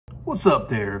What's up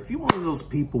there? If you're one of those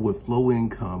people with low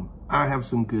income, I have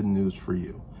some good news for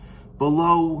you.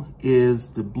 Below is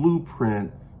the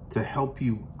blueprint to help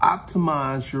you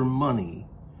optimize your money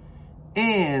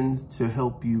and to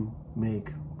help you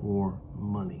make more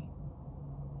money.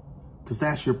 Because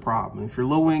that's your problem. If you're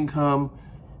low income,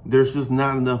 there's just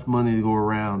not enough money to go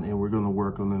around, and we're going to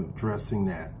work on addressing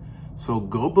that. So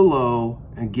go below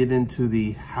and get into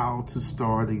the How to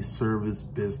Start a Service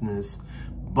Business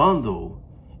bundle,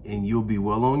 and you'll be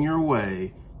well on your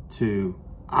way to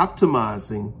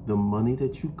optimizing the money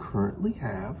that you currently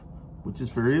have, which is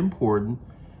very important,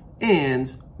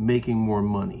 and making more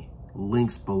money.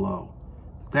 Links below.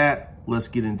 Let's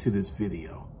get into this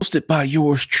video. Hosted by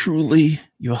yours truly,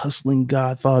 your hustling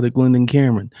godfather, Glendon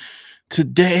Cameron.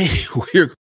 Today,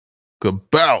 we're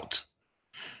about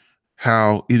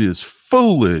how it is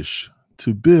foolish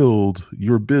to build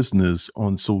your business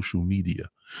on social media.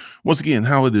 Once again,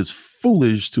 how it is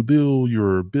foolish to build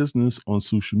your business on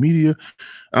social media.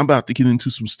 I'm about to get into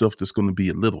some stuff that's going to be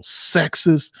a little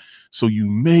sexist. So you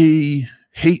may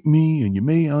hate me and you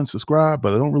may unsubscribe,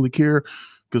 but I don't really care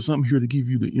because I'm here to give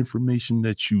you the information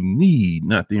that you need,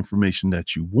 not the information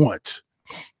that you want.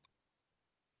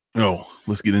 Oh,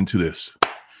 let's get into this.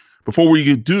 Before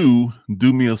we do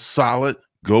me a solid,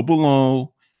 go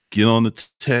below, get on the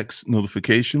text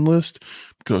notification list,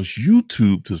 because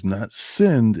YouTube does not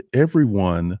send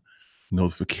everyone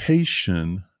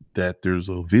notification that there's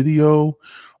a video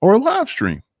or a live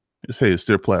stream. It's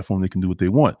their platform. They can do what they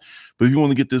want. But if you want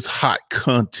to get this hot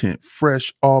content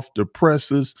fresh off the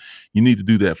presses, you need to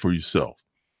do that for yourself.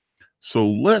 So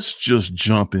let's just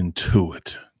jump into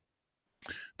it.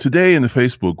 Today in the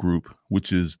Facebook group,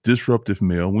 which is Disruptive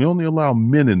Male, we only allow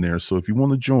men in there. So if you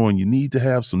want to join, you need to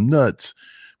have some nuts.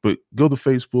 But go to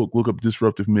Facebook, look up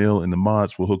Disruptive Male, and the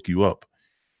mods will hook you up.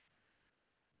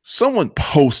 Someone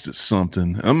posted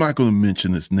something. I'm not going to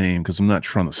mention his name because I'm not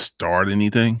trying to start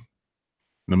anything.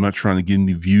 And I'm not trying to get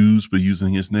any views by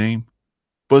using his name.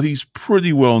 But he's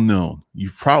pretty well known.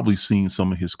 You've probably seen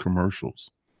some of his commercials.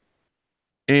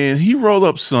 And he wrote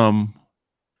up some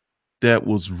that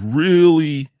was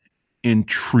really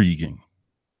intriguing.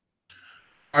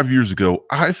 5 years ago,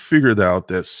 I figured out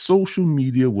that social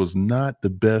media was not the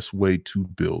best way to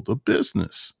build a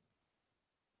business.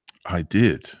 I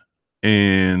did.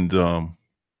 And because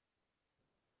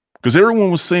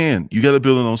everyone was saying, you got to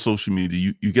build it on social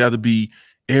media. You got to be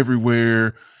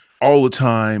everywhere all the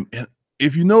time. And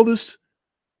if you notice,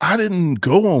 I didn't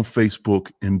go on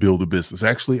Facebook and build a business.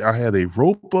 Actually, I had a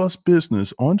robust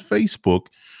business on Facebook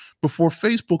before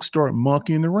Facebook started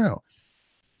monkeying around.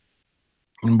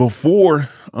 And before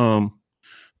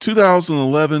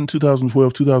 2011,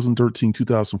 2012, 2013,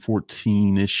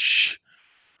 2014-ish,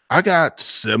 I got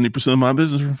 70% of my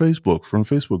business from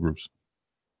Facebook groups.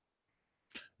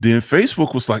 Then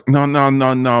Facebook was like, no,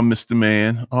 Mr.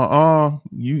 Man.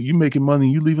 You making money,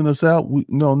 you leaving us out?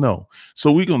 No.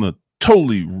 So we're going to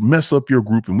totally mess up your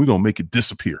group and we're going to make it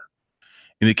disappear.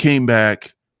 And it came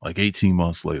back like 18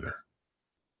 months later.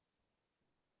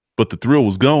 But the thrill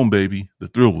was gone, baby. The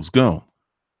thrill was gone.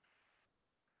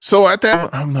 So at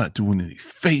that, I'm not doing any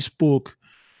Facebook.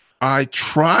 I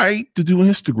tried to do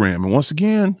Instagram. And once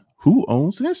again, who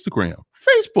owns Instagram?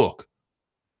 Facebook.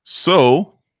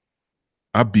 So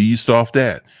I beased off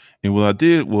that. And what I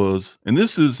did was, and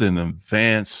this is an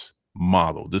advanced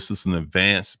model. This is an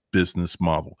advanced business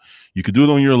model. You could do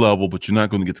it on your level, but you're not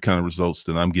going to get the kind of results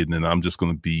that I'm getting. And I'm just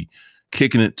going to be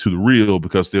kicking it to the real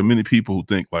because there are many people who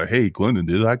think like, hey, Glendon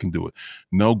did it, I can do it.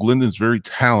 No, Glendon's very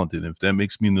talented. If that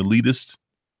makes me an elitist.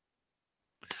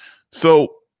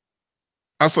 So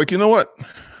I was like, you know what?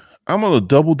 I'm going to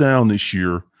double down this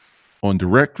year on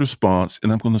direct response,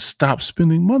 and I'm going to stop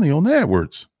spending money on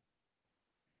AdWords.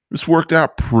 This worked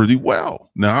out pretty well.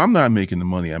 Now, I'm not making the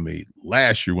money I made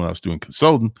last year when I was doing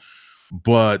consulting,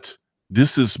 but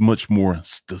this is much more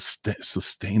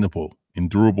sustainable and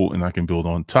durable, and I can build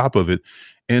on top of it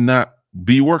and not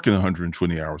be working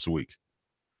 120 hours a week.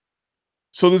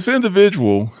 So this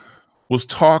individual was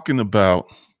talking about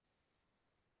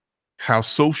how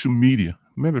social media,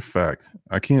 matter of fact,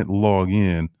 I can't log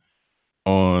in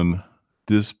on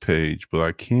this page, but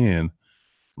I can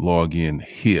log in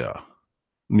here.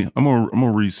 I'm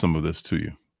gonna read some of this to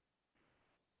you.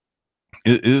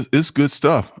 It's good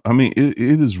stuff. I mean, it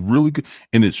is really good,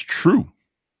 and it's true.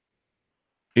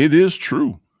 It is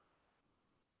true.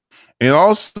 And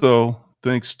also,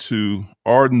 thanks to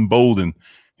Arden Bolden,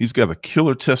 he's got a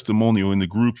killer testimonial in the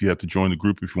group. You have to join the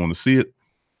group if you want to see it.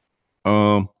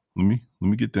 Let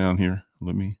me get down here.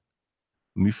 Let me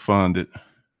find it.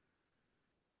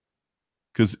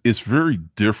 Because it's very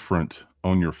different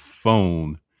on your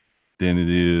phone than it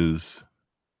is.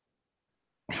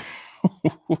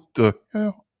 What the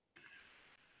hell?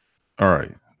 All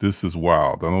right. This is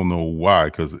wild. I don't know why,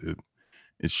 because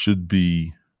it should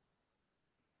be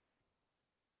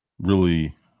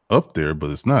really up there, but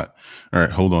it's not. All right,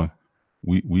 hold on.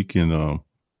 We can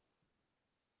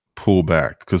pull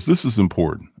back because this is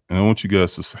important. And I want you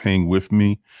guys to hang with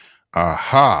me.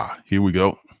 Aha, here we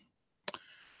go.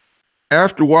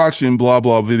 After watching blah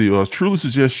blah video, I truly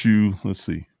suggest you, let's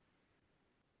see.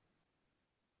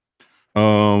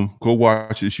 Go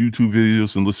watch his YouTube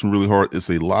videos and listen really hard. It's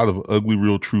a lot of ugly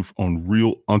real truth on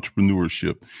real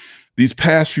entrepreneurship. These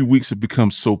past few weeks have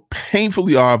become so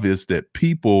painfully obvious that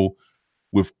people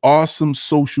with awesome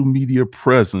social media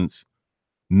presence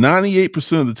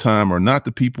 98% of the time are not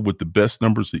the people with the best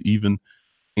numbers or even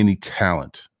any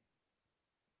talent.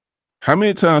 How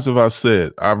many times have I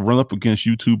said I've run up against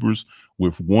YouTubers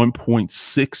with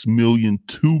 1.6 million,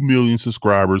 2 million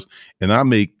subscribers, and I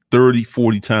make 30,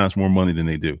 40 times more money than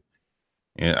they do.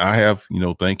 And I have,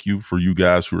 thank you for you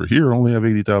guys who are here, I only have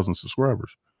 80,000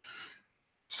 subscribers.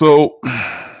 So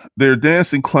they're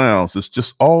dancing clowns. It's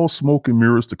just all smoke and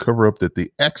mirrors to cover up that they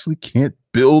actually can't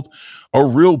build a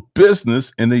real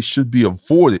business, and they should be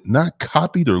avoided, not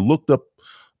copied or looked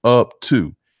up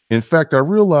to. In fact, I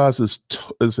realize it's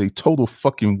a total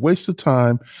fucking waste of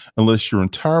time unless your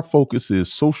entire focus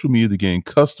is social media to gain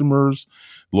customers,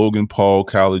 Logan Paul,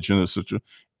 Kylie Jenner, etc.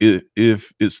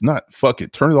 If it's not, fuck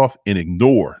it, turn it off and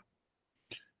ignore.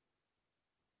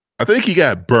 I think he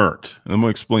got burnt. And I'm going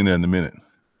to explain that in a minute.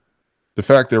 The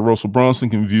fact that Russell Brunson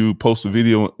can post a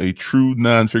video, a true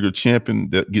 9-figure champion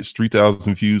that gets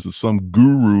 3,000 views, and some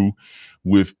guru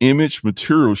with image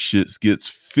material shits gets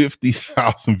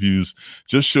 50,000 views,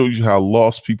 just shows you how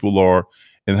lost people are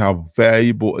and how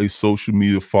valuable a social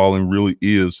media following really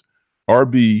is.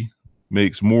 RB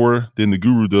makes more than the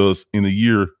guru does in a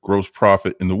year gross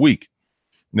profit in the week.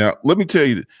 Now, let me tell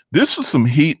you, this is some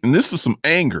heat and this is some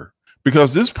anger,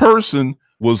 because this person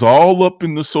was all up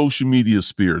in the social media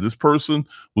sphere. This person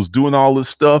was doing all this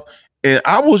stuff, and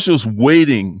I was just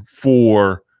waiting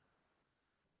for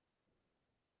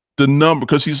the number,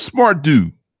 because he's a smart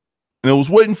dude, and I was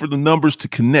waiting for the numbers to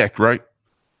connect, right?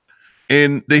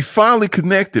 And they finally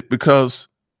connected, because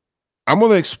I'm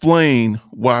going to explain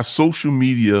why social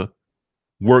media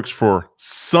works for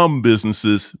some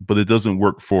businesses, but it doesn't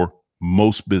work for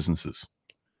most businesses.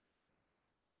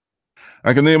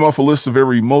 I can name off a list of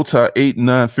every multi 8 and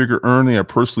 9-figure earning I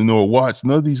personally know or watch.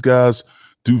 None of these guys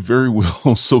do very well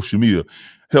on social media.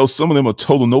 Hell, some of them are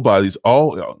total nobodies.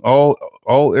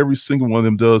 Every single one of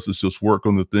them does is just work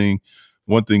on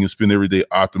one thing, and spend every day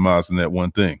optimizing that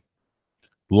one thing.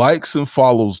 Likes and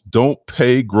follows don't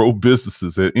pay grow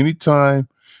businesses at any time.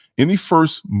 Any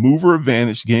first mover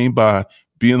advantage gained by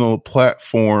being on a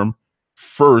platform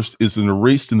first is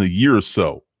erased in a year or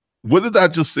so. What did I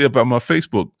just say about my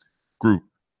Facebook group?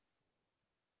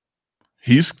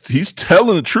 He's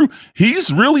telling the truth.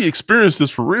 He's really experienced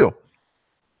this for real.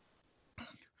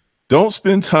 Don't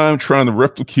spend time trying to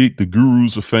replicate the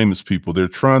gurus of famous people. They're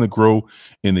trying to grow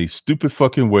in a stupid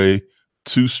fucking way,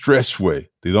 too stretched way.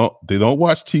 They don't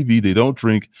watch TV. They don't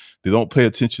drink. They don't pay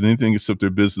attention to anything except their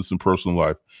business and personal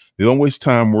life. They don't waste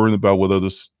time worrying about what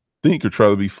others think or try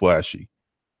to be flashy.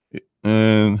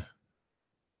 And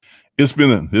this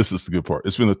is the good part.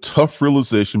 It's been a tough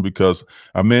realization, because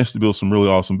I managed to build some really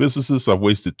awesome businesses. I've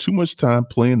wasted too much time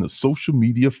playing the social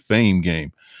media fame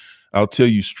game. I'll tell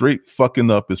you straight fucking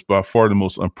up, it's by far the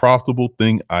most unprofitable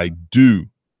thing I do.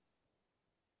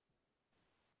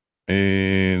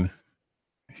 And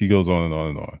he goes on and on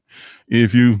and on.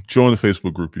 If you join the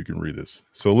Facebook group, you can read this.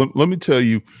 So let me tell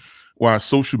you why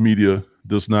social media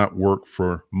does not work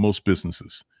for most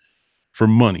businesses. For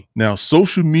money. Now,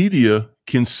 social media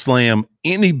can slam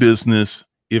any business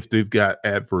if they've got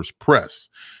adverse press.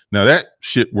 Now, that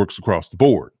shit works across the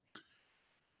board.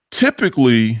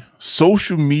 Typically,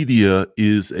 social media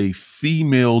is a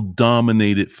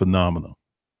female-dominated phenomenon.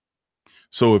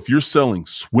 So if you're selling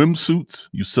swimsuits,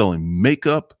 you're selling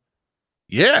makeup,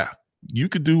 yeah, you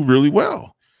could do really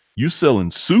well. You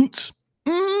selling suits,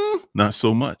 not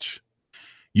so much.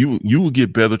 You will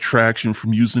get better traction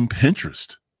from using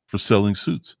Pinterest for selling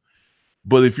suits.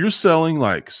 But if you're selling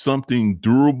like something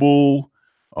durable,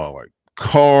 like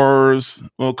cars,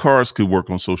 well, cars could work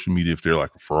on social media if they're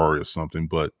like a Ferrari or something.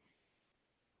 But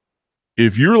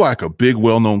if you're like a big,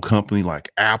 well-known company like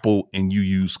Apple and you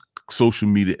use social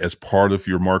media as part of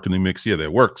your marketing mix, yeah,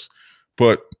 that works.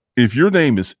 But if your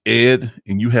name is Ed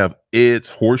and you have Ed's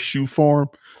Horseshoe Farm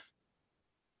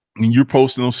and you're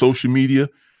posting on social media,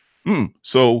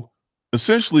 so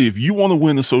essentially, if you want to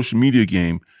win the social media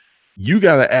game, you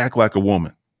got to act like a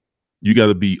woman. You got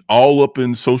to be all up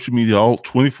in social media, all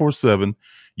 24/7.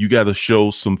 You got to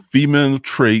show some female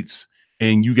traits,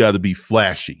 and you got to be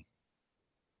flashy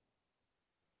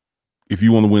if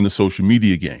you want to win the social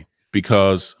media game.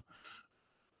 Because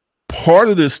part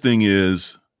of this thing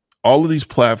is all of these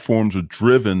platforms are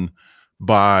driven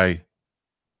by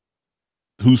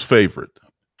who's favorite.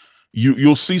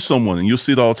 You'll see someone and you'll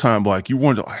see it all the time. Like you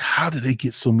wonder, like, how did they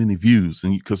get so many views?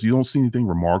 And because you don't see anything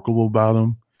remarkable about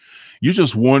them, you're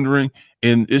just wondering.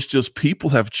 And it's just people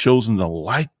have chosen to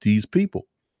like these people.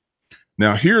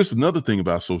 Now, here's another thing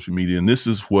about social media, and this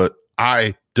is what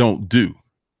I don't do.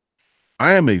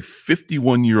 I am a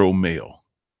 51-year-old male.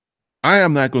 I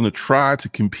am not going to try to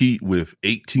compete with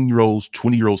 18-year-olds,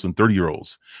 20-year-olds, and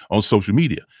 30-year-olds on social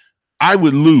media. I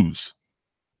would lose.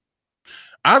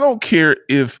 I don't care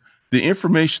if the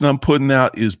information I'm putting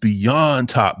out is beyond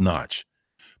top notch,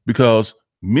 because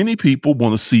many people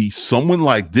want to see someone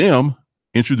like them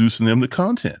introducing them to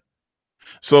content.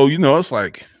 So, it's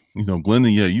like,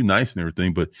 Glendon, yeah, you nice and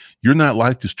everything, but you're not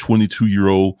like this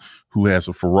 22-year-old who has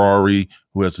a Ferrari,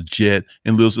 who has a jet,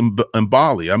 and lives in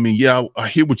Bali. I mean, yeah, I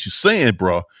hear what you're saying,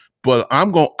 bro, but I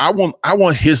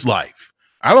want his life.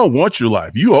 I don't want your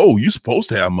life. You're supposed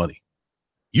to have money.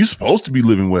 You're supposed to be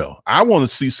living well. I want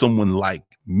to see someone like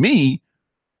me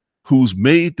who's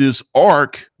made this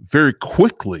arc very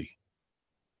quickly.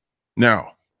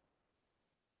 Now,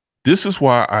 this is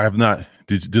why I have not.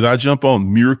 Did I jump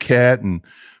on Meerkat and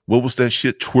what was that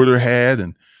shit Twitter had?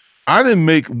 And I didn't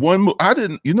make one. I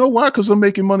didn't. You know why? Because I'm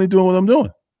making money doing what I'm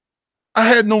doing. I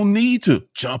had no need to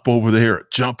jump over there,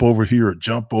 jump over here,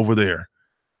 jump over there.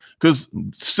 Because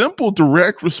simple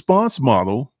direct response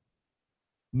model,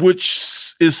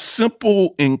 which is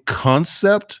simple in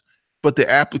concept, but the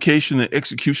application and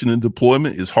execution and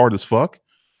deployment is hard as fuck.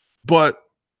 But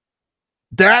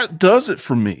that does it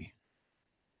for me.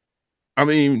 I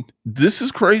mean, this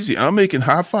is crazy. I'm making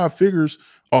high five figures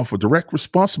off a direct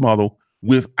response model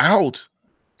without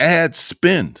ad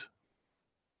spend.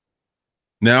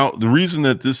 Now, the reason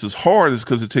that this is hard is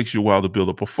because it takes you a while to build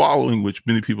up a following, which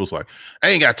many people's like, I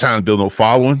ain't got time to build no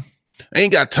following. I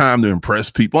ain't got time to impress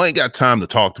people. I ain't got time to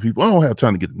talk to people. I don't have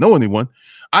time to get to know anyone.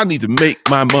 I need to make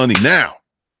my money now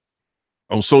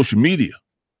on social media.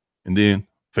 And then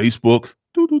Facebook,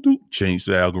 change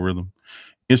the algorithm.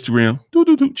 Instagram,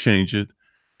 change it.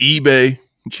 eBay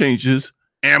changes.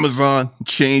 Amazon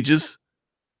changes.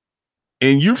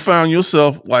 And you found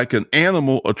yourself like an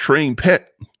animal, a trained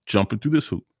pet, jumping through this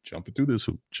hoop, jumping through this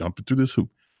hoop, jumping through this hoop,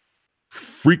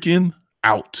 freaking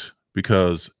out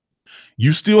because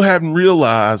you still haven't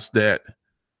realized that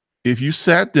if you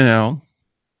sat down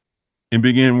and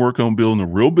began work on building a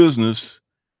real business,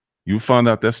 you'll find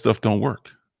out that stuff don't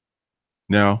work.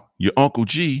 Now, your Uncle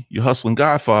G, your hustling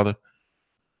godfather,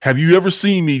 have you ever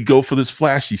seen me go for this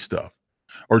flashy stuff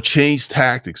or change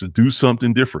tactics or do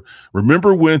something different?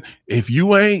 Remember when, if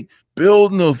you ain't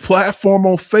building a platform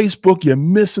on Facebook, you're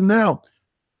missing out.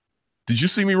 Did you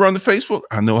see me run the Facebook?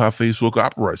 I know how Facebook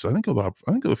operates. I think of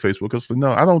Facebook because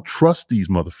no, I don't trust these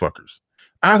motherfuckers.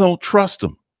 I don't trust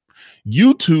them.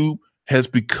 YouTube has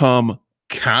become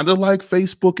kind of like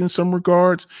Facebook in some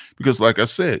regards because, like I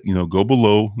said, go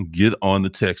below and get on the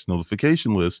text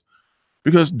notification list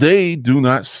because they do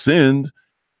not send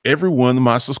every one of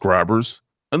my subscribers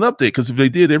an update. Because if they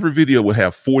did, every video would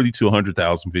have 40 to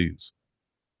 100,000 views.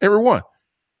 Every one.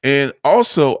 And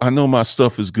also, I know my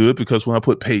stuff is good because when I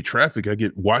put paid traffic, I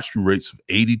get watch through rates of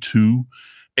 82,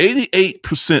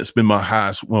 88% has been my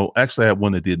highest. Well, actually, I had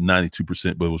one that did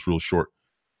 92%, but it was real short.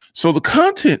 So the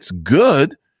content's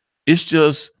good. It's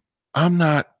just I'm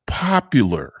not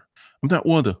popular. I'm not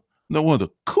one of the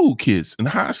cool kids in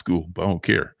high school, but I don't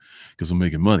care because I'm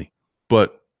making money.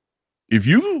 But if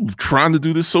you trying to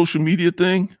do this social media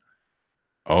thing,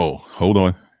 oh, hold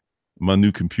on. My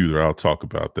new computer, I'll talk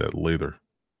about that later.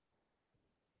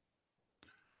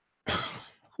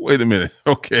 Wait a minute.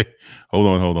 Okay. Hold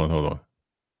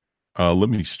on. Let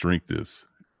me shrink this.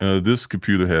 This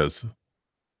computer has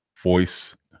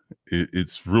voice.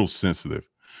 It's real sensitive.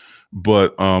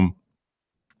 But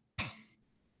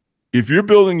if you're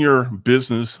building your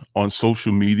business on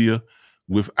social media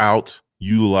without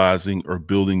utilizing or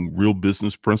building real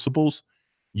business principles,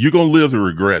 you're going to live to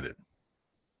regret it.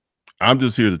 I'm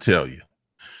just here to tell you.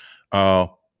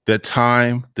 That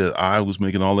time that I was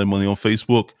making all that money on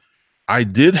Facebook, I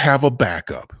did have a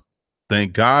backup.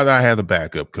 Thank God I had a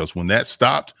backup because when that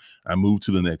stopped, I moved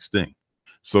to the next thing.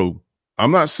 So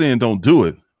I'm not saying don't do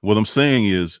it. What I'm saying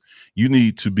is you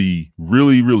need to be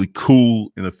really, really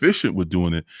cool and efficient with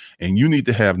doing it. And you need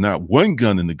to have not one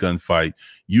gun in the gunfight.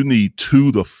 You need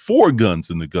 2 to 4 guns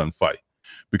in the gunfight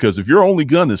Because if your only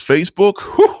gun is Facebook,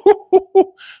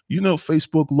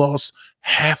 Facebook lost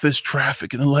half its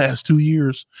traffic in the last 2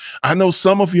 years. I know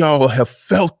some of y'all have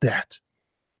felt that.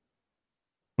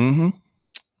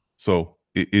 So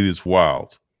it is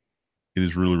wild. It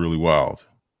is really, really wild.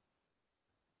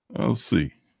 Let's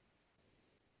see.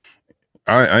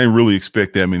 I didn't really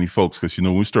expect that many folks because,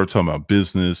 when we start talking about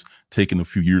business, taking a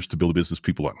few years to build a business,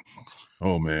 people are like,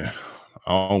 oh, man,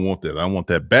 I don't want that. I want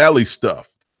that Bally stuff.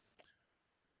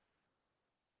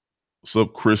 What's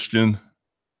up, Christian?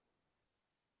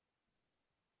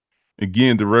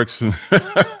 Again, direction,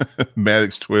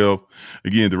 Maddox 12.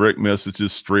 Again, direct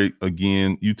messages straight.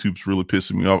 Again, YouTube's really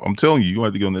pissing me off. I'm telling you, you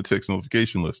have to get on that text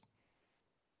notification list.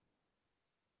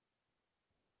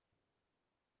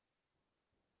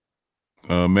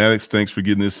 Maddox, thanks for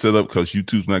getting this set up because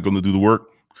YouTube's not going to do the work.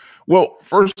 Well,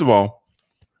 first of all,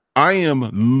 I am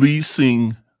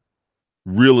leasing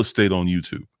real estate on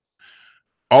YouTube.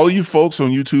 All of you folks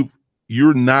on YouTube,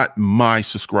 you're not my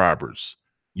subscribers.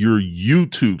 You're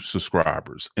YouTube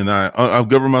subscribers. And I've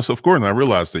governed myself accordingly. I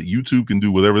realized that YouTube can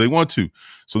do whatever they want to.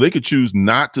 So they could choose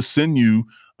not to send you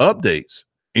updates.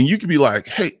 And you could be like,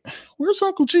 hey, where's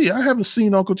Uncle G? I haven't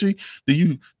seen Uncle G.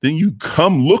 Then you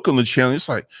come look on the channel. It's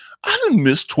like, I done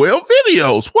missed 12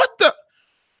 videos. What the?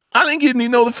 I didn't get any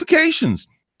notifications.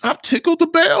 I've tickled the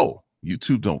bell.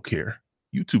 YouTube don't care.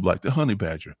 YouTube like the honey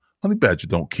badger. Honey badger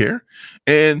don't care.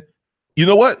 And you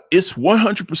know what? It's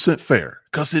 100% fair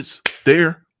because it's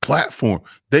their platform.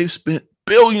 They've spent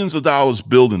billions of dollars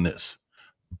building this.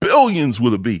 Billions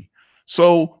with a B.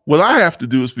 So what I have to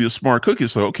do is be a smart cookie.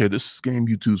 So, okay, this is game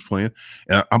YouTube's playing.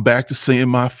 And I'm back to saying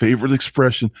my favorite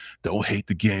expression. Don't hate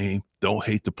the game. Don't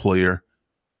hate the player.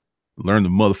 Learn the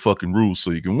motherfucking rules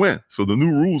so you can win. So the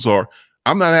new rules are,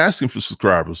 I'm not asking for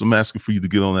subscribers. I'm asking for you to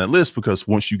get on that list because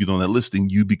once you get on that list, then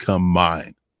you become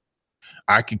mine.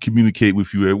 I can communicate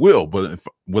with you at will, but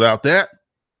without that,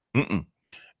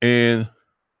 And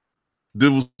it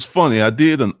was funny. I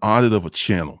did an audit of a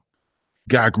channel.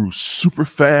 Guy grew super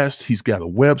fast. He's got a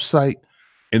website.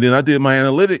 And then I did my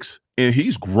analytics and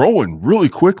he's growing really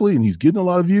quickly and he's getting a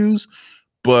lot of views,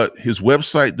 but his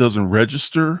website doesn't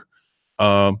register.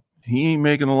 He ain't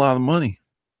making a lot of money.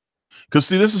 Because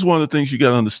see, this is one of the things you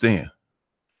got to understand.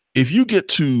 If you get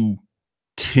to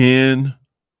 10,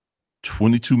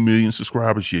 22 million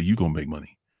subscribers, yeah, you're going to make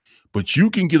money. But you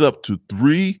can get up to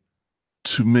 3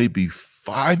 to maybe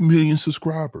 5 million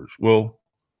subscribers. Well,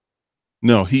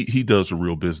 no, he does a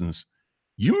real business.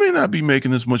 You may not be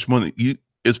making as much money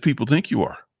as people think you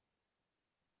are.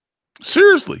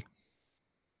 Seriously.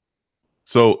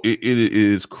 So it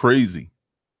is crazy.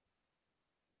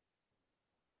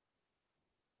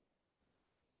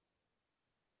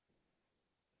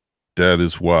 That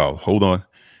is wild. Hold on.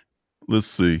 Let's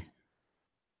see.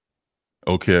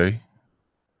 Okay.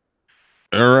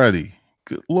 All righty.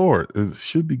 Good Lord. It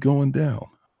should be going down.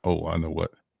 Oh, I know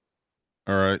what.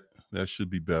 All right. That should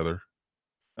be better.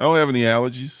 I don't have any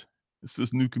allergies. It's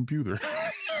this new computer.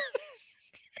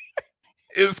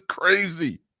 It's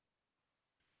crazy.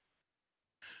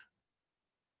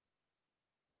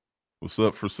 What's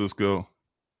up, Francisco?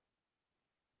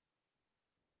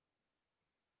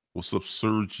 What's up,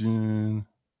 Surgeon?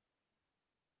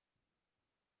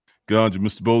 Ganja,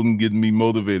 Mr. Bolden getting me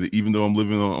motivated, even though I'm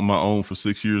living on my own for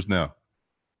 6 years now.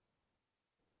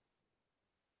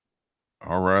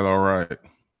 All right, all right.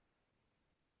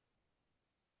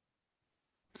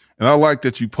 And I like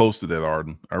that you posted that,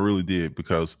 Arden. I really did,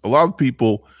 because a lot of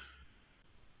people,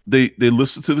 they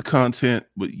listen to the content,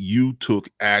 but you took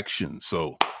action.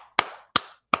 So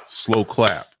slow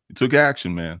clap. You took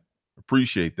action, man.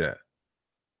 Appreciate that.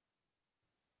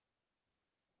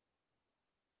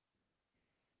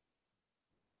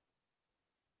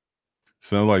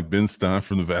 Sound like Ben Stein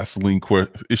from the Vaseline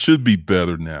quest. It should be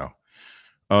better now.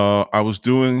 I was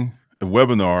doing a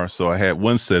webinar, so I had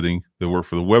one setting that worked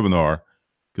for the webinar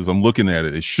because I'm looking at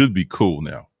it. It should be cool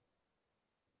now.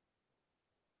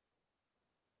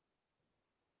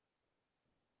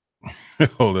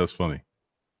 Oh, that's funny.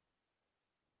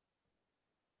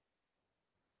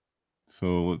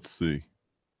 So let's see.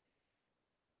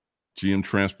 GM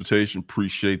Transportation,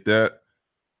 appreciate that.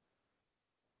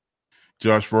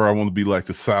 Josh Farr, I want to be like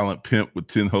the silent pimp with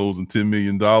 10 hoes and $10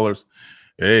 million.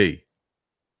 Hey,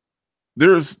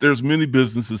 there's many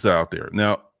businesses out there.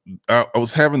 Now, I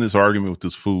was having this argument with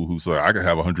this fool who's like, I could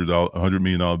have $100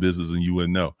 million business and you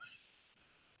wouldn't know.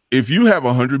 If you have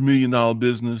 $100 million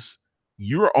business,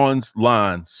 you're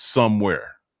online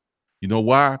somewhere. You know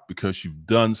why? Because you've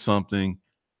done something.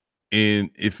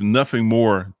 And if nothing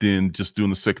more than just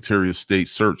doing the Secretary of State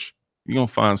search, you're going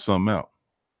to find something out.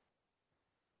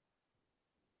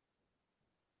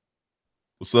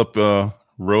 What's up,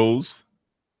 Rose?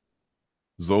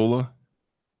 Zola?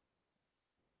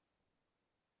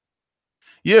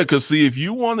 Yeah, because see, if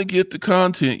you want to get the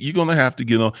content, you're gonna have to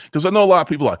get on. Because I know a lot of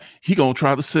people are like, he gonna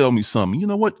try to sell me something. You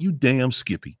know what? You damn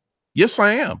Skippy. Yes,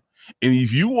 I am. And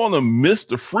if you want to miss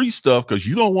the free stuff because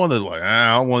you don't want to like,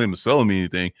 I don't want him to sell me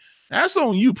anything, that's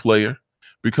on you, player.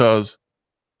 Because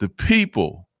the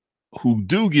people who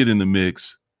do get in the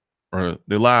mix or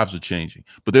their lives are changing,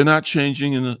 but they're not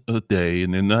changing in a day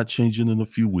and they're not changing in a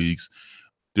few weeks.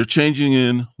 They're changing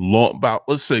in long, about,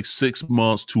 let's say, 6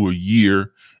 months to a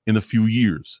year in a few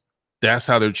years. That's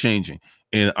how they're changing.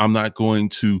 And I'm not going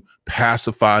to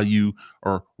pacify you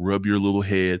or rub your little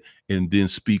head and then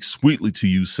speak sweetly to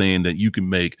you saying that you can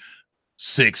make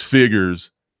 6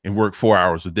 figures and work 4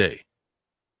 hours a day.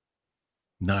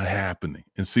 Not happening.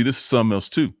 And see, this is something else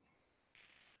too.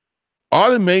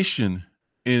 Automation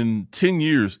in 10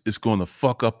 years is going to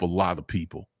fuck up a lot of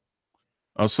people.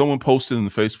 Someone posted in the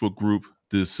Facebook group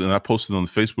this, and I posted on the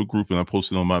Facebook group and I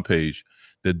posted on my page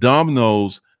that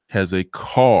Domino's has a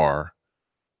car,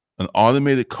 an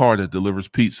automated car that delivers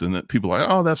pizza. And that people are like,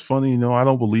 oh, that's funny. You know, I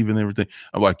don't believe in everything.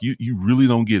 I'm like, you really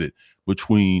don't get it.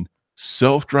 Between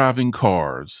self-driving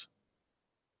cars,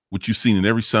 which you've seen in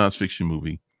every science fiction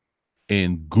movie,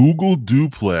 and Google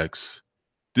Duplex,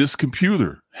 this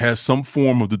computer has some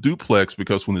form of the duplex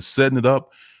because when it's setting it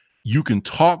up, you can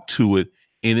talk to it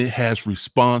and it has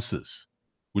responses,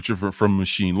 which are from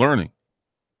machine learning.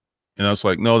 And I was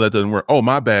like, no, that doesn't work. Oh,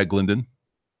 my bad, Glendon.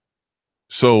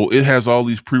 So it has all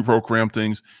these pre-programmed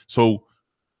things. So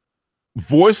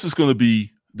voice is going to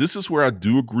be, this is where I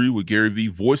do agree with Gary Vee.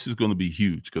 Voice is going to be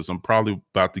huge because I'm probably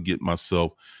about to get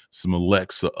myself some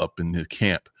Alexa up in the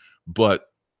camp. But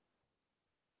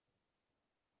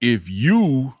if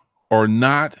you are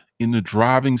not in the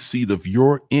driving seat of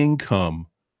your income,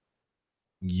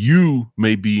 you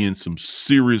may be in some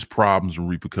serious problems and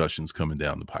repercussions coming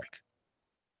down the pike.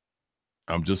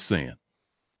 I'm just saying.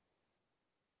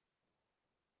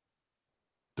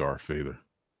 Darth Vader.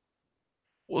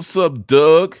 What's up,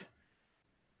 Doug?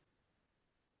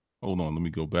 Hold on, let me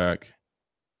go back.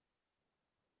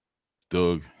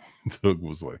 Doug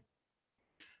was like,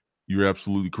 you're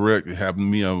absolutely correct. It happened to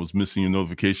me. I was missing your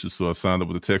notifications, so I signed up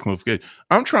with a text notification.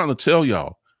 I'm trying to tell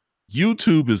y'all,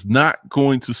 YouTube is not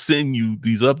going to send you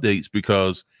these updates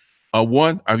because,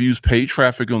 one, I've used paid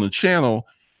traffic on the channel,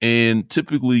 and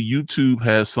typically YouTube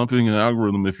has something in the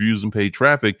algorithm. If you're using paid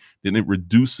traffic, then it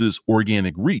reduces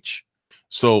organic reach.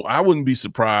 So I wouldn't be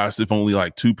surprised if only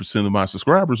like 2% of my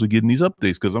subscribers are getting these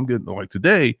updates because I'm getting, like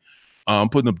today, I'm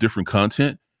putting up different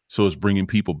content, so it's bringing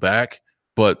people back.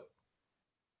 But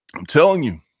I'm telling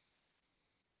you,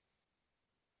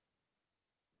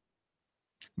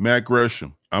 Matt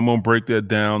Gresham, I'm going to break that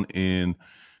down in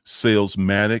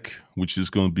Salesmatic, which is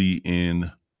going to be in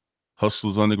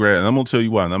Hustlers Undergrad. And I'm going to tell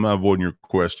you why, and I'm not avoiding your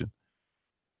question.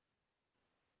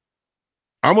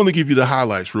 I'm going to give you the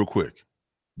highlights real quick.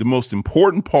 The most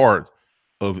important part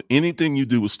of anything you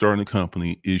do with starting a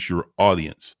company is your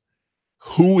audience.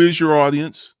 Who is your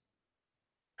audience?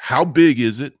 How big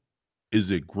is it? Is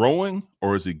it growing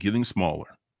or is it getting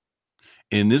smaller?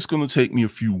 And it's going to take me a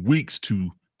few weeks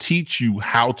to teach you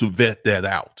how to vet that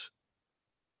out.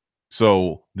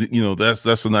 So, you know,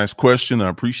 that's a nice question. I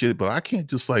appreciate it, but I can't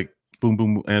just like boom,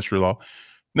 boom, answer it all.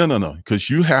 No, because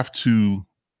you have to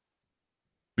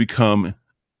become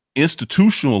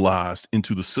institutionalized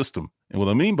into the system. And what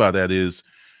I mean by that is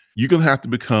you're going to have to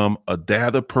become a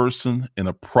data person and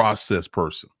a process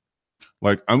person.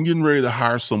 Like I'm getting ready to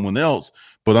hire someone else,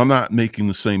 but I'm not making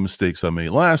the same mistakes I made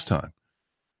last time.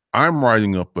 I'm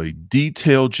writing up a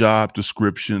detailed job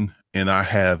description and I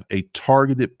have a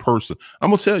targeted person. I'm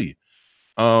going to tell you,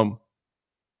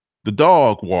 the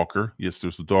dog walker. Yes,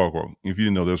 there's a dog walker. If you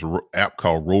didn't know, there's an app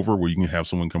called Rover where you can have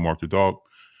someone come walk your dog.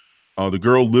 The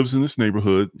girl lives in this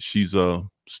neighborhood. She's a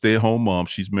stay-at-home mom.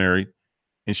 She's married,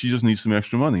 and she just needs some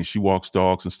extra money. She walks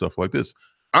dogs and stuff like this.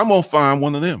 I'm gonna find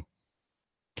one of them,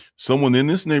 someone in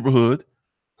this neighborhood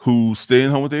who's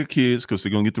staying home with their kids because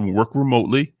they're gonna get to work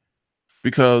remotely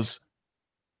because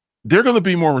they're gonna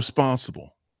be more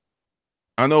responsible.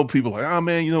 I know people are like, oh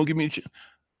man, you know, give me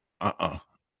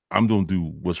I'm gonna do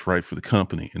what's right for the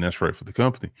company, and that's right for the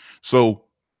company. So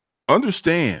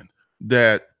understand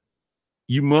that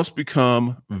you must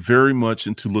become very much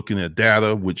into looking at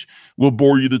data, which will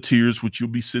bore you to tears, which you'll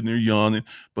be sitting there yawning.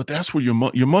 But that's where your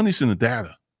money's in the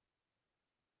data.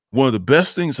 One of the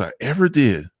best things I ever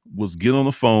did was get on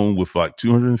the phone with like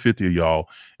 250 of y'all.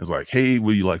 It's like, hey,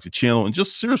 would you like the channel? And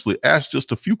just seriously ask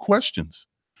just a few questions.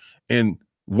 And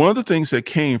one of the things that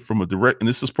came from a direct, and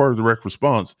this is part of direct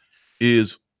response,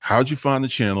 is how'd you find the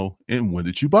channel and when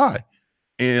did you buy?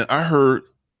 And I heard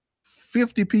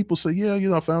 50 people say, yeah,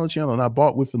 I found the channel and I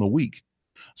bought within a week.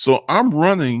 So I'm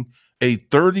running a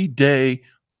 30-day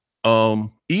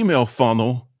email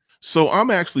funnel. So I'm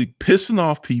actually pissing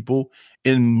off people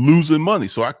and losing money.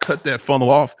 So I cut that funnel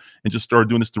off and just started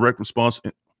doing this direct response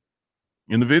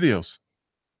in the videos,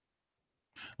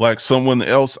 like someone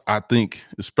else I think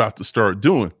is about to start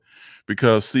doing.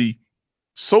 Because see,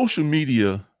 social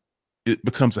media, it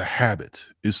becomes a habit.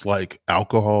 It's like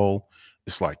alcohol,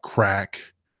 it's like crack,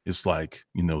 it's like,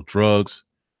 drugs.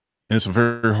 And it's a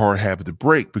very hard habit to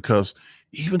break because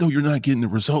even though you're not getting the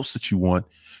results that you want,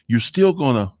 you're still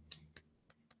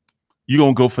you're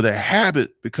gonna go for that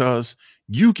habit because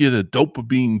you get a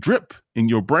dopamine drip in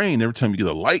your brain every time you get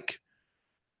a like.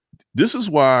 This is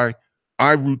why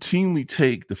I routinely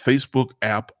take the Facebook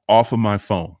app off of my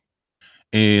phone.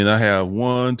 And I have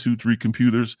one, two, three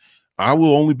computers. I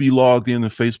will only be logged into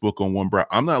Facebook on one browser.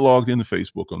 I'm not logged into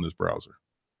Facebook on this browser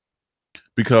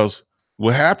because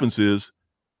what happens is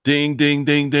ding, ding,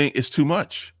 ding, ding, it's too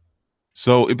much.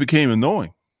 So it became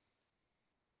annoying.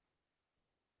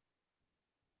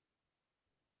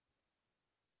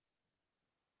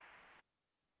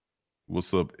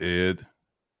 What's up, Ed?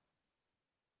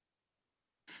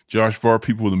 Josh Barr,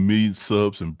 people with a million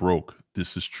subs and broke.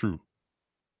 This is true.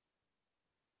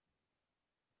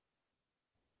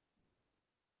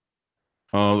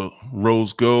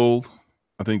 Rose Gold,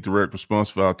 I think direct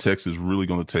response via text is really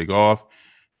going to take off.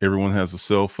 Everyone has a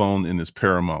cell phone and it's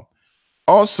paramount.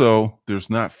 Also, there's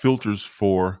not filters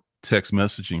for text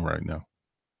messaging right now.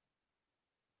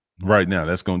 Right now,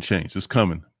 that's going to change. It's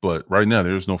coming. But right now,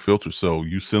 there's no filter. So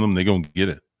you send them, they're going to get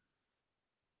it.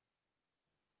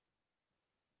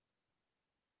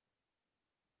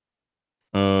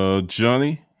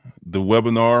 Johnny, the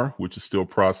webinar, which is still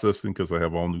processing because I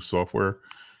have all new software,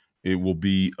 it will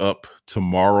be up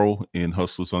tomorrow in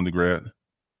Hustlers Undergrad.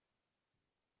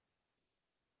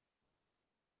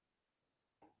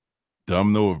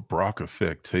 Domino of Brock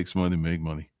effect takes money, make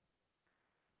money.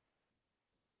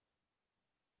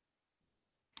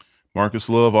 Marcus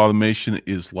Love, automation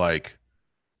is like,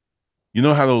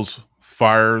 how those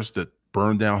fires that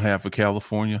burn down half of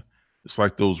California? It's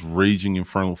like those raging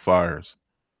infernal fires.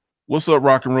 What's up,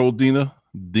 Rock and Roll Dina?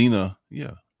 Dina,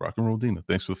 yeah, Rock and Roll Dina.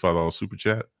 Thanks for the $5 super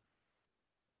chat.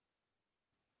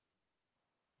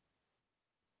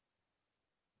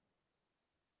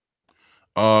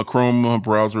 Chrome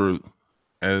browser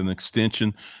add an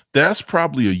extension. That's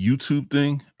probably a YouTube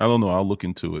thing. I don't know. I'll look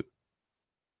into it.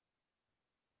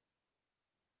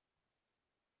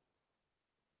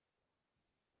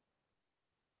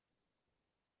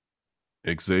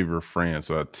 Xavier France.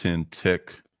 I attend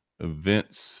tech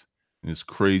events, and it's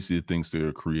crazy the things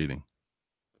they're creating.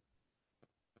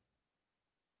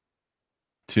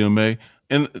 Tim A.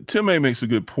 And Tim A makes a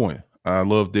good point. I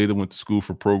love data. Went to school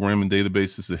for programming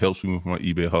databases. It helps me with my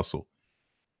eBay hustle.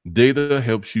 Data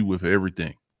helps you with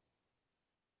everything.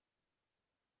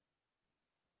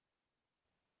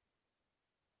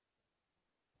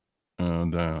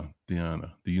 And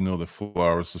Deanna, do you know that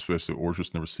flowers, especially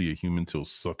orchards, never see a human till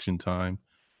suction time?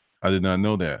 I did not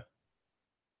know that.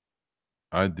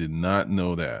 I did not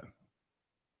know that.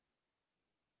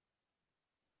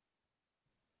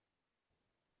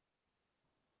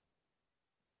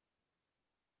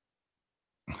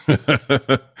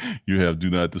 You have do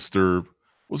not disturb.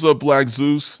 What's up, Black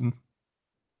Zeus?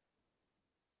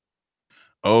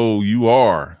 Oh, you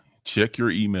are. Check your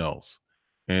emails.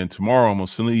 And tomorrow I'm gonna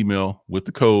send an email with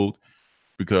the code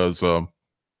because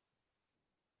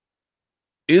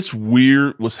it's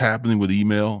weird what's happening with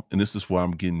email. And this is why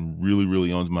I'm getting really,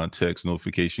 really on my text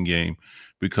notification game.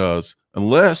 Because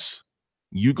unless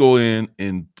you go in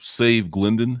and save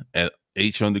Glendon at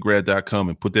hundergrad.com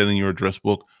and put that in your address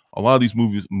book, a lot of these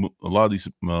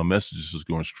messages is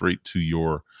going straight to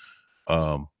your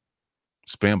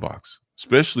spam box,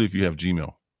 especially if you have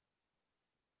Gmail.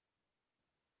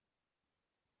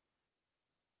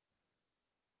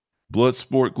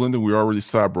 Bloodsport, Glendon, we're already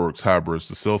cyborgs, hybrids.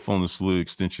 The cell phone is a little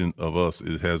extension of us.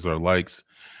 It has our likes.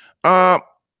 Uh,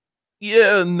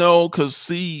 yeah, no, because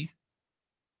see,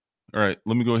 all right,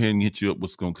 let me go ahead and hit you up.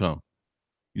 What's going to come?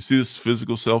 You see this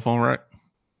physical cell phone, right?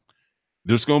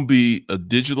 There's going to be a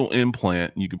digital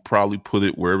implant. You could probably put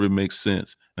it wherever it makes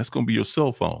sense. That's going to be your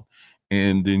cell phone.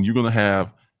 And then you're going to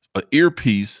have an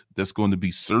earpiece that's going to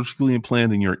be surgically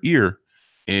implanted in your ear.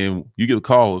 And you get a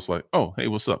call. It's like, oh, hey,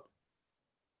 what's up?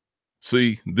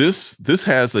 See, this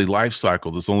has a life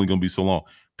cycle that's only going to be so long.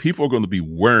 People are going to be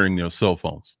wearing their cell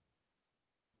phones.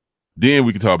 Then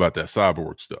we can talk about that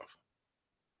cyborg stuff.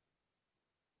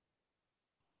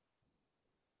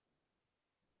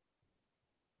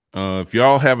 If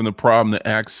y'all having a problem to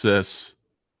access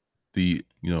the,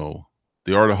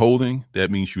 the art of holding,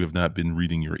 that means you have not been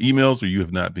reading your emails or you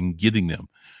have not been getting them.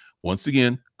 Once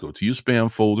again, go to your spam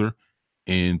folder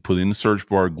and put in the search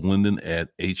bar Glendon at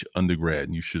H undergrad,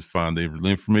 and you should find the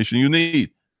information you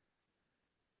need.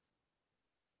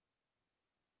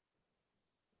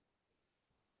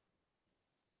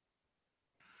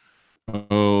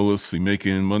 Oh, let's see.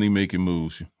 Making money, making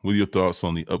moves. What are your thoughts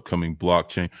on the upcoming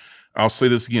blockchain? I'll say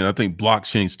this again. I think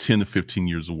blockchain's 10 to 15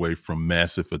 years away from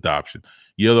massive adoption.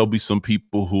 Yeah, there'll be some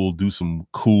people who will do some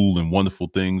cool and wonderful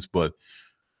things, but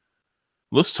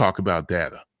let's talk about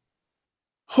data.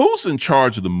 Who's in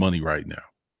charge of the money right now?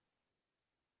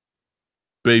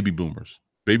 Baby boomers.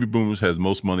 Baby boomers has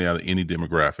most money out of any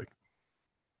demographic.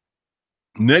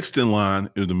 Next in line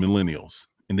are the millennials.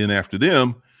 And then after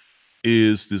them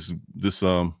is this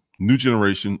new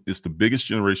generation. It's the biggest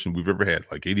generation we've ever had,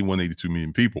 like 81, 82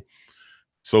 million people.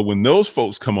 So when those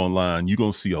folks come online, you're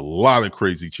going to see a lot of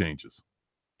crazy changes.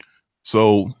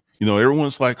 So,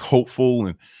 everyone's like hopeful,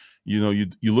 and you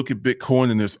look at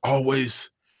Bitcoin and there's always,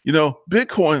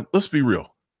 Bitcoin, let's be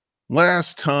real.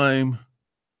 Last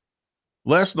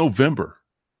November,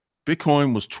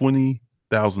 Bitcoin was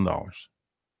 $20,000.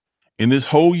 And this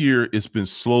whole year, it's been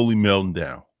slowly melting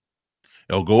down.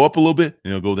 It'll go up a little bit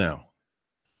and it'll go down.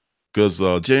 Because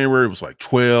January was like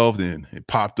 12, then it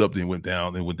popped up, then went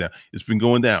down, then went down. It's been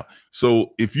going down.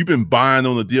 So if you've been buying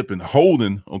on the dip and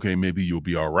holding, okay, maybe you'll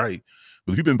be all right.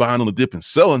 But if you've been buying on the dip and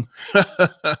selling,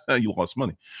 you lost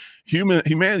money.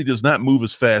 Humanity does not move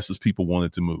as fast as people want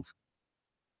it to move.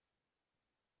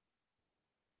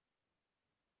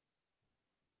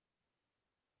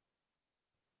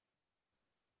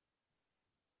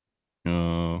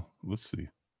 Let's see.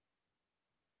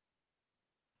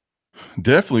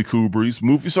 Definitely, Cool Breeze.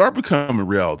 Movies are becoming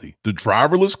reality. The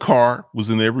driverless car was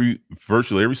in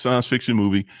virtually every science fiction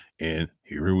movie, and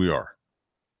here we are.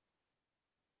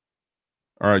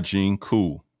 All right, Gene,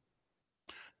 cool.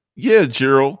 Yeah,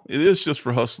 Gerald, it is just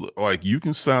for Hustler. Like, you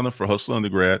can sign up for Hustler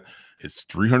Undergrad. It's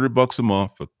 $300 a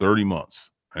month for 30 months.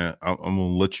 And I'm going to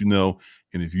let you know.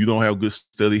 And if you don't have good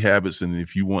study habits, and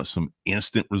if you want some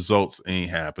instant results, ain't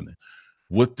happening.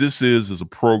 What this is a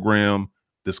program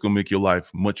that's going to make your life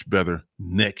much better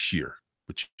next year.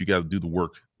 But you got to do the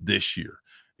work this year.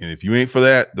 And if you ain't for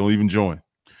that, don't even join.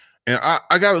 And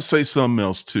I got to say something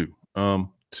else too.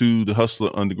 To the Hustler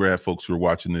Undergrad folks who are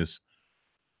watching this,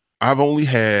 I've only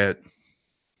had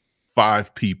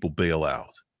 5 people bail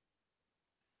out.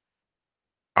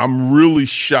 I'm really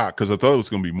shocked because I thought it was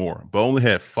going to be more, but I only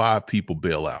had 5 people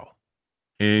bail out.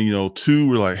 And, 2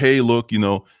 were like, hey, look,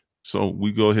 so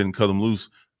we go ahead and cut them loose.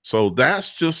 So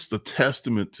that's just a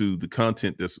testament to the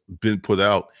content that's been put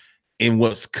out, and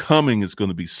what's coming is going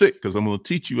to be sick, because I'm going to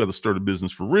teach you how to start a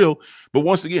business for real. But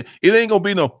once again, it ain't going to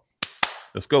be no,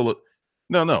 let's go. Look.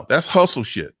 No, that's hustle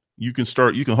shit. You can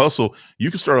start a hustle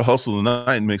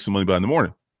tonight and make some money by in the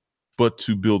morning. But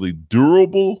to build a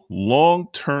durable,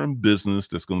 long-term business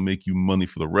that's going to make you money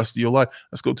for the rest of your life,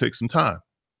 that's going to take some time.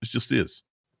 It just is.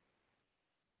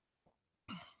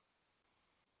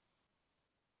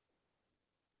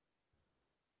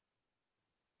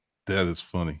 That is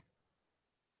funny.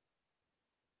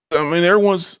 I mean,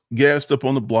 everyone's gassed up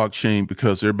on the blockchain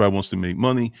because everybody wants to make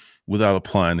money without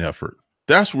applying effort.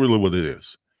 That's really what it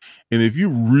is. And if you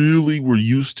really were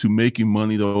used to making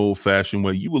money the old fashioned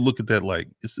way, you would look at that like,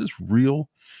 is this real?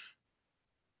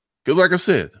 Because, like I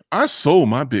said, I sold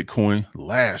my Bitcoin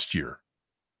last year.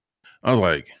 I was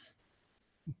like,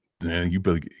 man, you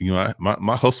better,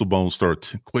 my hustle bones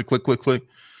started click, click, click, click.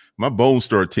 My bones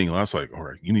started tingling. I was like, all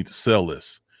right, you need to sell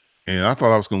this. And I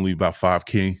thought I was going to leave about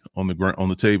 5K on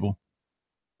the table.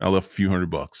 I left a few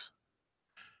 $100.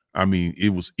 I mean, it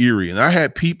was eerie. And I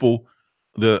had people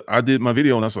that I did my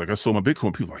video and I was like, I sold my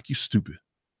Bitcoin. People were like, you stupid.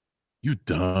 You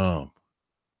dumb.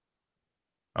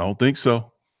 I don't think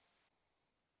so.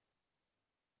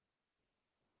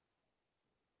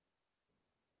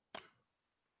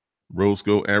 Rose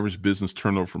Gold average business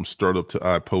turnover from startup to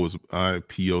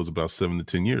IPO is about 7 to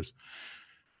 10 years.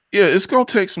 Yeah, it's gonna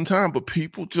take some time, but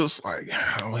people just like,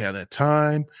 I don't have that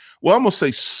time. Well, I'm gonna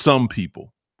say some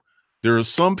people. There are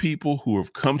some people who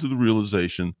have come to the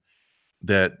realization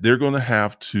that they're gonna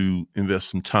have to invest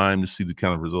some time to see the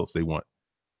kind of results they want.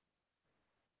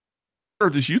 Or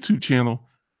this YouTube channel,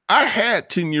 I had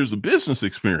 10 years of business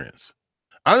experience.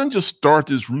 I didn't just start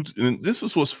this route, and this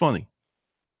is what's funny.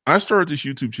 I started this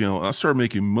YouTube channel and I started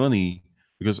making money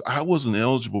because I wasn't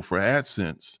eligible for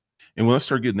AdSense. And when I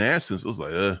started getting AdSense, I was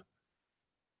like,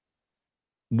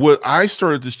 what I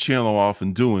started this channel off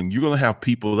and doing, you're going to have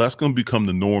people that's going to become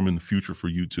the norm in the future for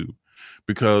YouTube,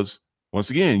 because Once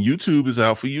again, YouTube is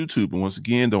out for YouTube. And once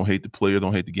again, don't hate the player,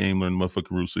 don't hate the game, learn the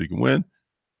motherfucking rules so you can win.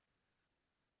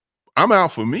 I'm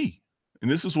out for me. And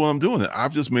this is what I'm doing.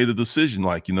 I've just made a decision,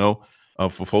 like,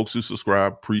 for folks who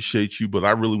subscribe, appreciate you, but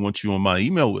I really want you on my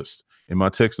email list and my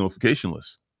text notification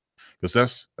list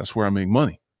because that's where I make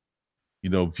money.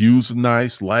 Views are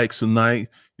nice, likes are nice,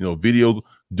 video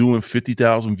doing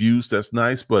 50,000 views, that's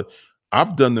nice. But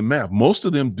I've done the math. Most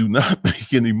of them do not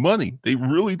make any money. They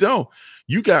really don't.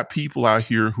 You got people out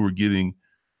here who are getting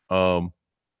 2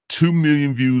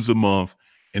 million views a month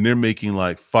and they're making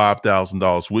like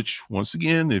 $5,000, which once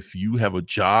again, if you have a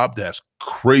job, that's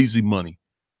crazy money.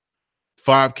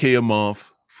 5K a month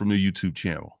from the YouTube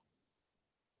channel.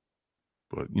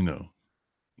 But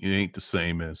it ain't the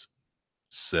same as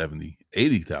 70,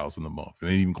 80,000 a month. It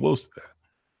ain't even close to that.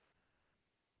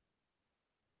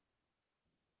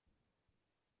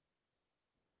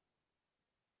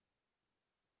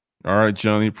 All right,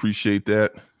 Johnny, appreciate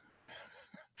that.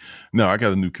 No, I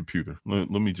got a new computer. Let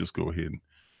me just go ahead.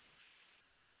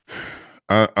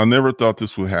 I never thought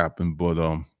this would happen, but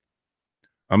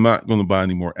I'm not going to buy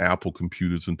any more Apple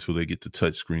computers until they get to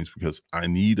touch screens because I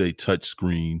need a touch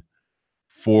screen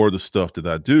for the stuff that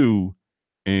I do.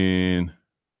 And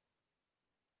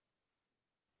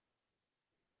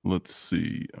let's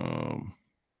see. Okay,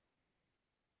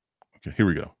 here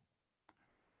we go.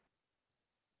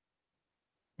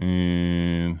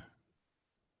 And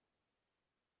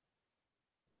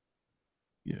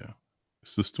yeah,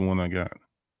 is this the one I got?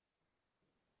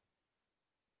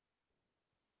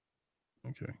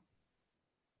 Okay.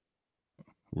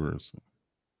 Where is it?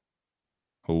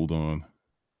 Hold on.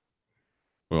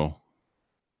 Well,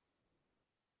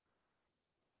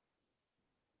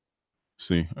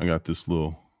 see, I got this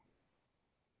little.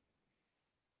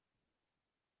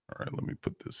 All right, let me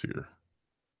put this here.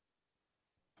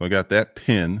 So I got that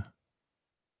pin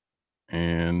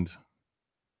and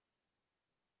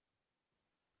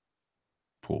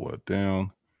pull that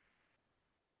down.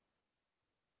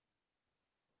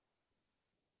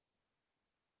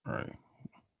 All right.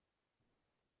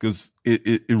 Because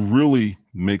it really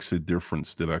makes a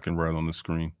difference that I can write on the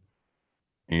screen.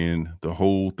 And the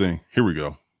whole thing, here we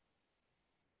go.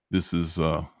 This is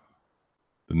the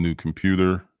new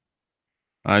computer,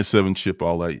 i7 chip,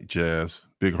 all that jazz,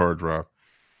 big hard drive.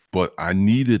 But I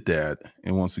needed that.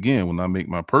 And once again, when I make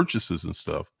my purchases and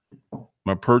stuff,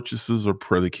 my purchases are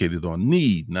predicated on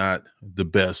need, not the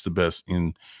best.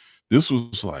 And this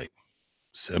was like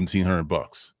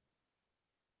 $1,700.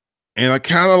 And I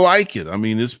kind of like it. I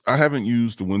mean, I haven't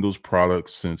used the Windows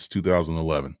products since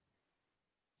 2011.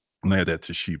 And I had that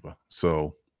Toshiba.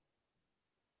 So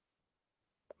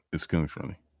it's kind of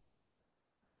funny.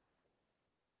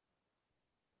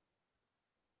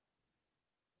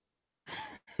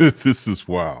 This is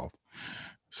wild.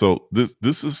 So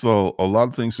this is a lot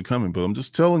of things are coming, but I'm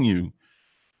just telling you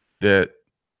that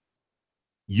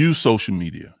use social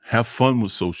media, have fun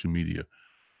with social media,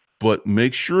 but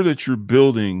make sure that you're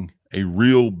building a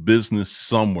real business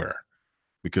somewhere.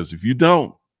 Because if you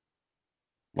don't,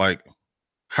 like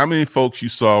how many folks you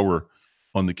saw were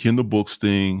on the Kindle Books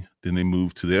thing, then they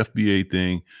moved to the FBA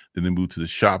thing, then they moved to the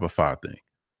Shopify thing.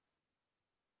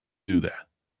 Do that.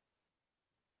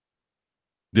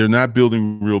 They're not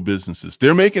building real businesses.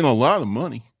 They're making a lot of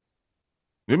money.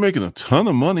 They're making a ton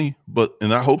of money,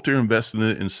 and I hope they're investing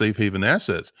it in safe haven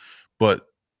assets, but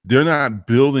they're not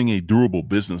building a durable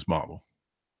business model.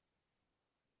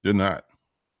 They're not.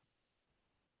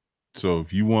 So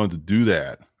if you wanted to do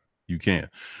that, you can.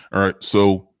 All right.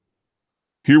 So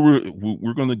here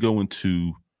we're going to go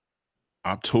into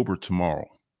October tomorrow.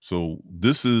 So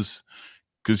this is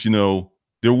because,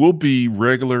 there will be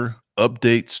regular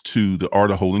updates to the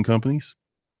Art of Holding companies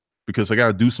because I got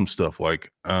to do some stuff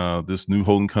like this new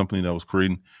holding company that I was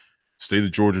creating, State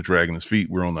of Georgia, dragging his feet.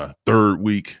 We're on the 3rd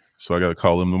week, so I got to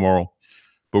call them tomorrow.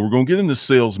 But we're going to get into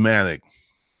Salesmatic,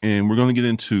 and we're going to get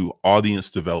into audience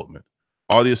development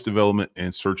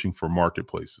and searching for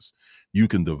marketplaces. You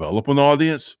can develop an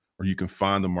audience or you can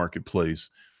find a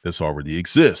marketplace that's already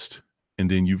exists.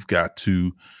 And then you've got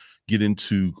to get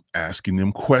into asking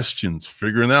them questions,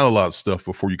 figuring out a lot of stuff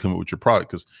before you come up with your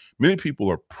product. Because many people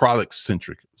are product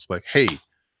centric. It's like, hey,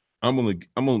 I'm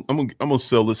gonna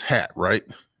sell this hat, right?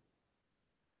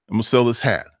 I'm gonna sell this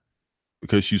hat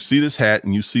because you see this hat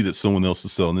and you see that someone else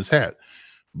is selling this hat.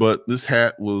 But this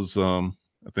hat was, I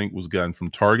think, was gotten from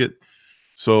Target.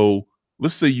 So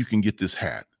let's say you can get this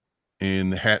hat,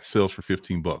 and the hat sells for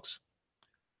 $15.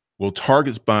 Well,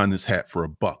 Target's buying this hat for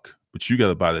 $1, but you got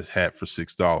to buy this hat for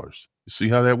 $6. You see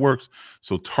how that works?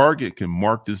 So Target can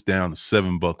mark this down to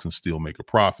 $7 and still make a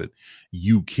profit.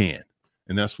 You can't.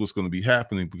 And that's what's going to be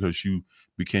happening because you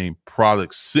became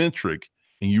product centric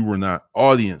and you were not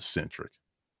audience centric.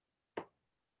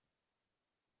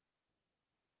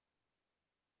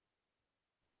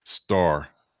 Star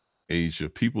Asia.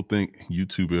 People think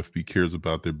YouTube FB cares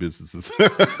about their businesses.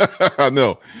 I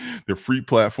know. They're free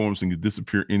platforms and can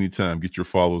disappear anytime. Get your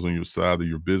followers on your side of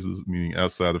your business, meaning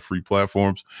outside of free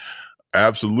platforms.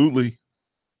 Absolutely.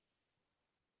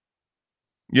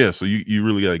 Yeah, so you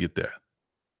really got to get that.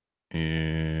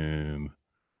 And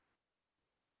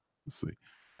let's see.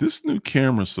 This new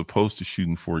camera is supposed to shoot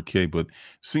in 4K, but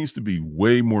seems to be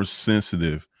way more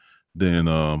sensitive than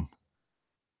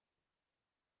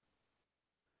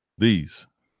these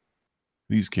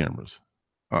cameras.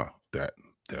 That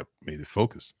made it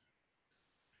focus.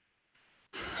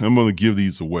 I'm going to give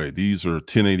these away. These are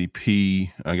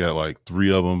 1080p. I got like 3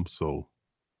 of them, so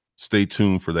stay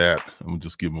tuned for that. I'm going to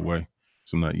just give them away,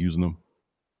 so I'm not using them.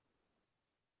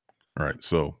 All right,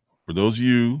 so for those of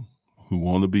you who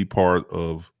want to be part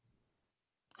of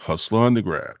Hustler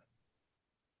Undergrad,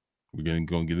 we're going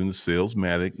to get into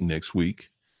Salesmatic next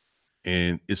week,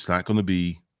 and it's not going to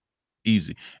be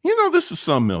easy. You know, this is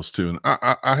something else too, and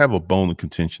I have a bone of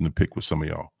contention to pick with some of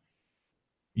y'all.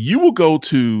 You will go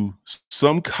to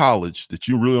some college that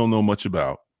you really don't know much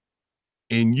about,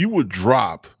 and you would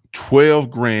drop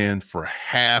 12 grand for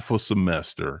half a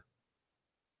semester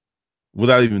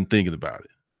without even thinking about it.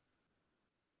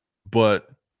 But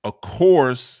a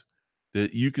course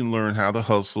that you can learn how to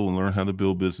hustle and learn how to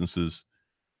build businesses,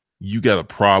 you got a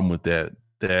problem with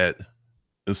that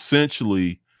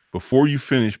essentially before you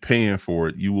finish paying for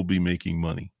it, you will be making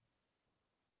money.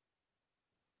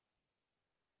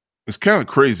 It's kind of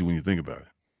crazy when you think about it.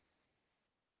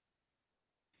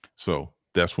 So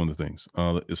that's one of the things.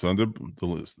 It's under the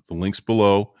list. The links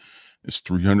below. It's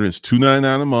 300. It's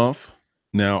 $299 a month.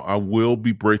 Now I will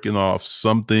be breaking off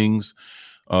some things.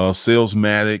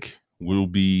 Salesmatic will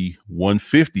be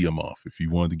 $150 a month if you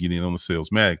wanted to get in on the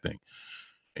Salesmatic thing.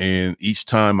 And each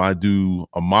time I do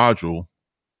a module,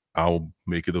 I'll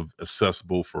make it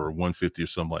accessible for $150 or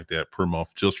something like that per month,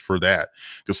 just for that.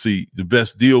 Because see, the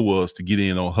best deal was to get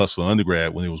in on Hustle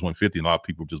Undergrad when it was $150, and a lot of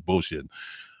people just bullshit.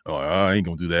 Like, I ain't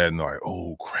gonna do that, and they're like,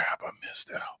 oh crap, I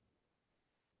missed out.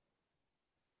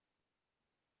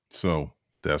 So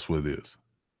that's what it is,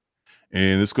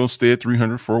 and it's gonna stay at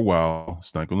 300 for a while.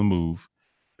 It's not gonna move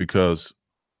because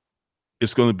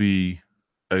it's gonna be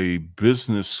a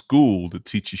business school that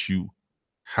teaches you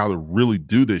how to really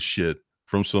do this shit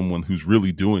from someone who's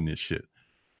really doing this shit.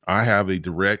 I have a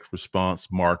direct response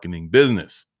marketing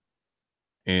business.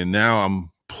 And now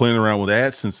I'm playing around with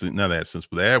AdSense, not AdSense,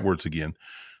 but AdWords again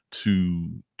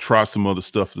to try some other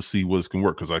stuff to see what it's going to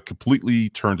work because I completely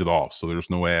turned it off. So there's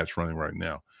no ads running right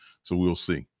now. So we'll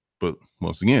see. But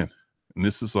once again, and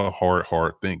this is a hard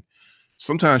thing.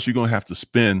 Sometimes you're going to have to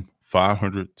spend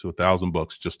 500 to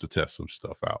 $1,000 just to test some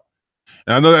stuff out.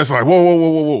 And I know that's like,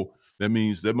 whoa. That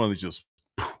means that money's just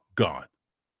gone.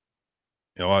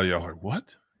 And a lot of y'all are like,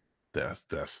 what?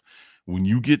 That's when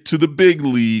you get to the big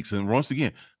leagues. And once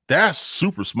again, that's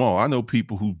super small. I know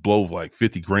people who blow like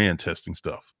 50 grand testing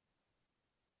stuff.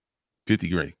 50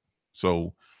 grand.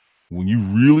 So when you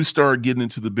really start getting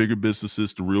into the bigger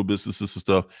businesses, the real businesses and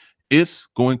stuff, it's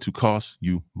going to cost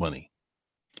you money.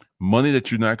 Money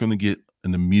that you're not going to get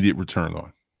an immediate return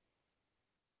on.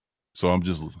 So I'm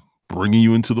just bringing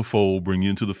you into the fold, bringing you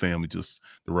into the family just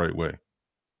the right way.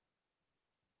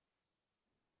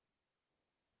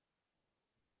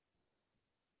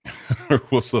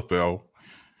 What's up, Al?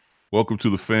 Welcome to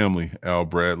the family, Al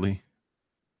Bradley.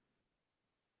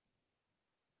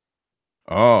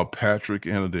 Oh, Patrick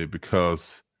Anade,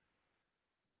 because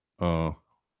I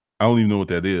don't even know what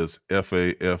that is.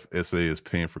 FAFSA is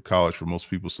paying for college for most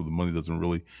people, so the money doesn't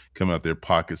really come out their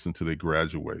pockets until they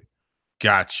graduate.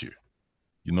 Got you.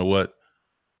 You know what?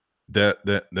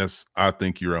 That's I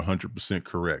think you're 100%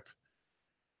 correct.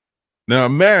 Now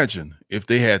imagine if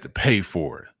they had to pay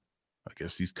for it. I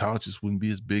guess these colleges wouldn't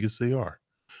be as big as they are.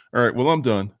 All right, well, I'm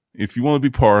done. If you want to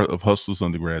be part of Hustlers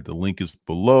Undergrad, the link is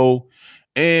below.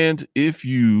 And if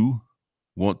you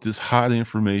want this hot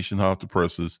information, hot to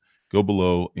presses, go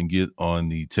below and get on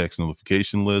the text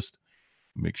notification list.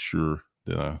 Make sure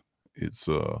that it's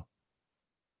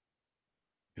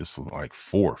like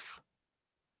fourth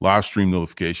live stream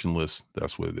notification list.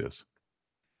 That's what it is.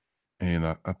 And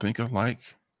I think I like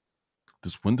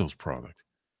this Windows product.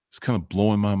 It's kind of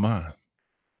blowing my mind.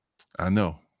 I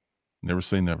know. Never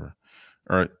say never.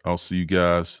 All right. I'll see you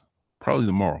guys probably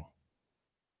tomorrow.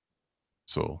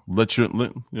 So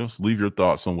leave your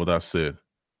thoughts on what I said.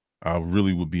 I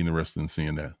really would be interested in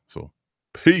seeing that. So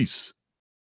peace.